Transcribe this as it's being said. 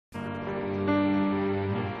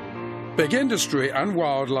Big industry and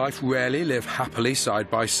wildlife rarely live happily side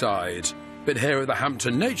by side. But here at the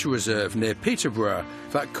Hampton Nature Reserve near Peterborough,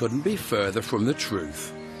 that couldn't be further from the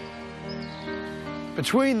truth.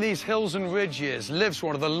 Between these hills and ridges lives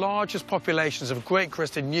one of the largest populations of great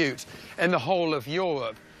crested newts in the whole of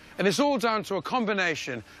Europe. And it's all down to a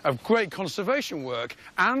combination of great conservation work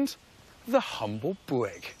and the humble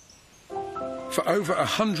brick. For over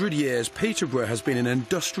 100 years, Peterborough has been an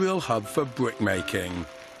industrial hub for brickmaking.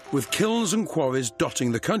 With kilns and quarries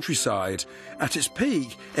dotting the countryside, at its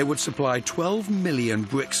peak it would supply 12 million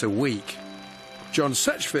bricks a week. John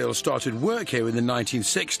Setchfield started work here in the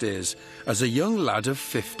 1960s as a young lad of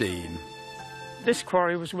 15. This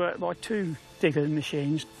quarry was worked by two digger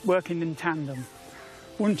machines working in tandem.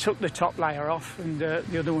 One took the top layer off and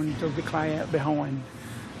the other one dug the clay out behind.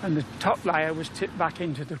 And the top layer was tipped back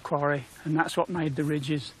into the quarry, and that's what made the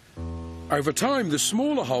ridges. Over time, the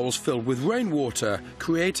smaller holes filled with rainwater,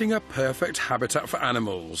 creating a perfect habitat for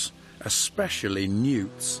animals, especially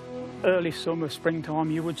newts. Early summer, springtime,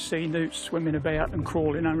 you would see newts swimming about and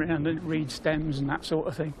crawling around the reed stems and that sort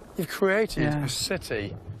of thing. You've created a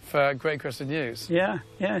city for great crested newts. Yeah,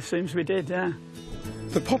 it seems we did, yeah.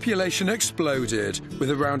 The population exploded, with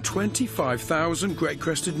around 25,000 great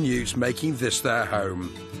crested newts making this their home.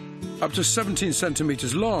 Up to 17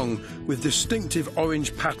 centimetres long, with distinctive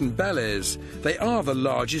orange patterned bellies, they are the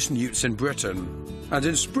largest newts in Britain. And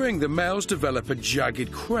in spring, the males develop a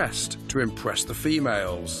jagged crest to impress the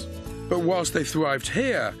females. But whilst they thrived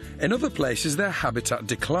here, in other places their habitat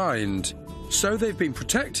declined. So they've been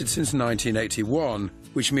protected since 1981,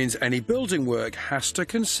 which means any building work has to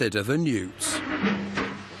consider the newts.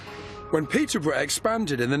 When Peterborough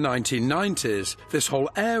expanded in the 1990s, this whole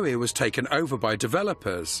area was taken over by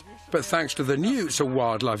developers. But thanks to the newts, a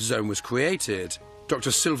wildlife zone was created. Dr.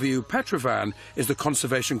 Silviu Petrovan is the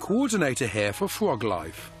conservation coordinator here for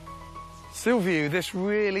Froglife. Silviu, this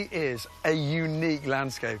really is a unique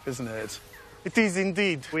landscape, isn't it? It is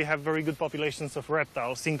indeed. We have very good populations of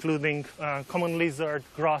reptiles, including common lizard,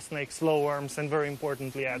 grass snakes, slowworms, and very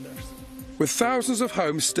importantly, adders. With thousands of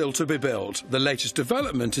homes still to be built, the latest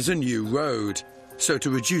development is a new road. So to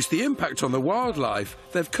reduce the impact on the wildlife,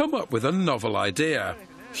 they've come up with a novel idea: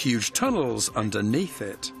 huge tunnels underneath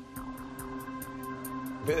it.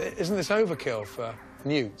 But isn't this overkill for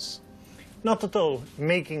newts? Not at all.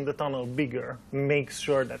 Making the tunnel bigger makes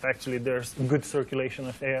sure that actually there's good circulation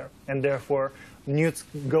of air, and therefore newts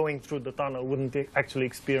going through the tunnel wouldn't actually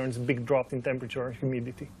experience big drop in temperature and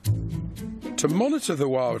humidity. To monitor the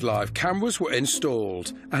wildlife, cameras were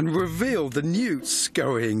installed and revealed the newts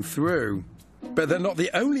scurrying through. But they're not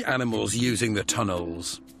the only animals using the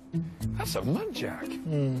tunnels. That's a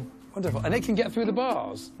muntjac. Wonderful. And they can get through the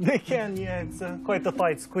bars? They can, yeah. It's quite a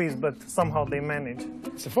tight squeeze, but somehow they manage.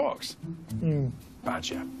 It's a fox?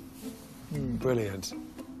 Badger. Brilliant.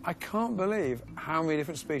 I can't believe how many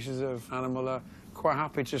different species of animal are quite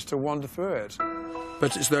happy just to wander through it.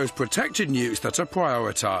 But it's those protected newts that are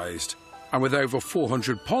prioritised. And with over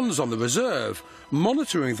 400 ponds on the reserve,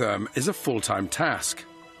 monitoring them is a full-time task.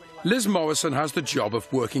 Liz Morrison has the job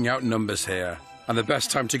of working out numbers here. And the best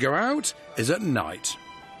time to go out is at night.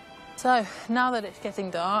 So, now that it's getting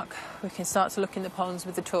dark, we can start to look in the ponds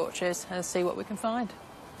with the torches and see what we can find.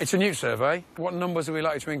 It's a newt survey. What numbers are we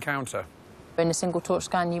likely to encounter? In a single torch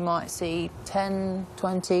scan, you might see 10,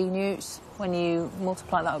 20 newts. When you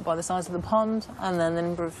multiply that by the size of the pond and then the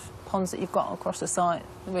number of ponds that you've got across the site,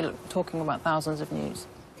 we're talking about thousands of newts.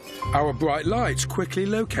 Our bright lights quickly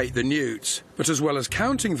locate the newts, but as well as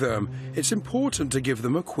counting them, it's important to give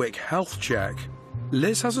them a quick health check.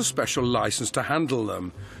 Liz has a special licence to handle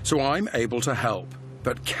them, so I'm able to help.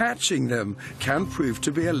 But catching them can prove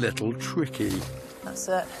to be a little tricky. That's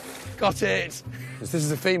it. Got it! This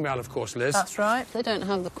is a female, of course, Liz. That's right. They don't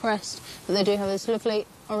have the crest, but they do have this lovely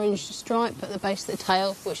orange stripe at the base of the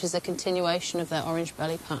tail, which is a continuation of their orange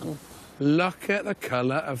belly pattern. Look at the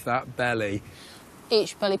colour of that belly.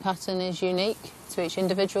 Each belly pattern is unique to each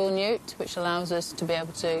individual newt, which allows us to be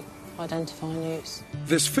able to identify newts.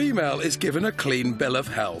 This female is given a clean bill of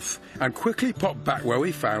health and quickly popped back where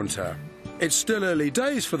we found her. It's still early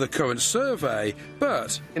days for the current survey,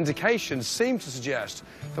 but indications seem to suggest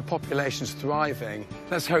the population's thriving.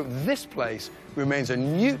 Let's hope this place remains a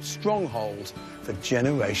newt stronghold for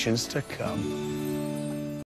generations to come.